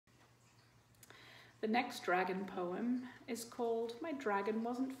The next dragon poem is called My Dragon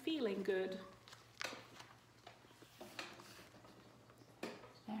Wasn't Feeling Good.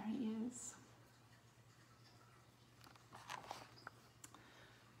 There he is.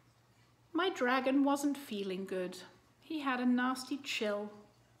 My dragon wasn't feeling good. He had a nasty chill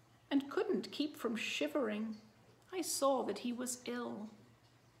and couldn't keep from shivering. I saw that he was ill.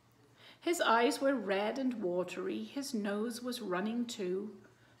 His eyes were red and watery, his nose was running too,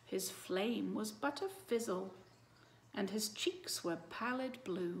 his flame was but a fizzle, and his cheeks were pallid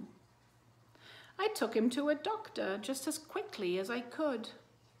blue. I took him to a doctor just as quickly as I could,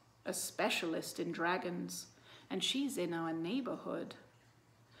 a specialist in dragons, and she's in our neighborhood.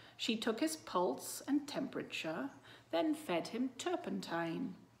 She took his pulse and temperature, then fed him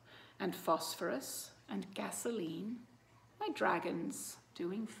turpentine and phosphorus and gasoline. My dragon's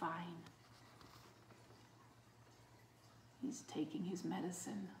doing fine. He's taking his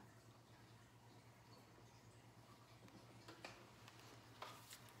medicine.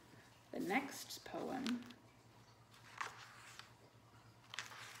 The next poem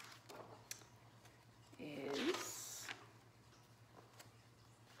is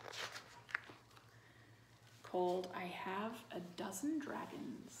called I Have a Dozen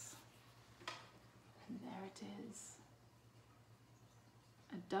Dragons. And there it is.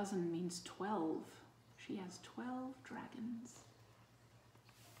 A dozen means 12. She has 12 dragons.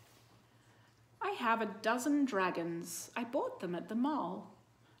 I have a dozen dragons. I bought them at the mall.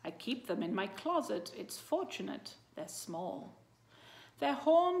 I keep them in my closet. It's fortunate they're small. Their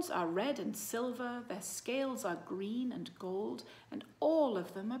horns are red and silver, their scales are green and gold, and all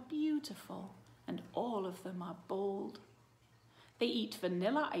of them are beautiful, and all of them are bold. They eat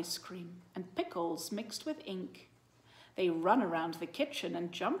vanilla ice cream and pickles mixed with ink. They run around the kitchen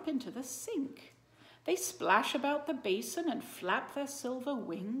and jump into the sink. They splash about the basin and flap their silver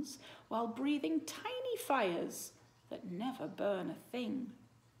wings while breathing tiny fires that never burn a thing.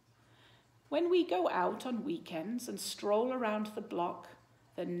 When we go out on weekends and stroll around the block,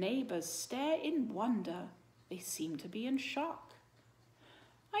 the neighbors stare in wonder. They seem to be in shock.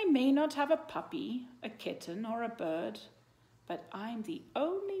 I may not have a puppy, a kitten, or a bird, but I'm the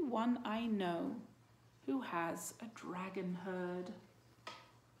only one I know who has a dragon herd.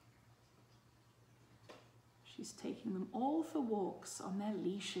 She's taking them all for walks on their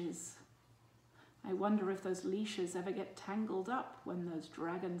leashes. I wonder if those leashes ever get tangled up when those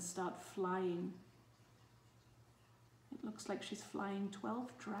dragons start flying. It looks like she's flying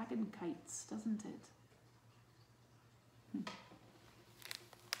 12 dragon kites, doesn't it?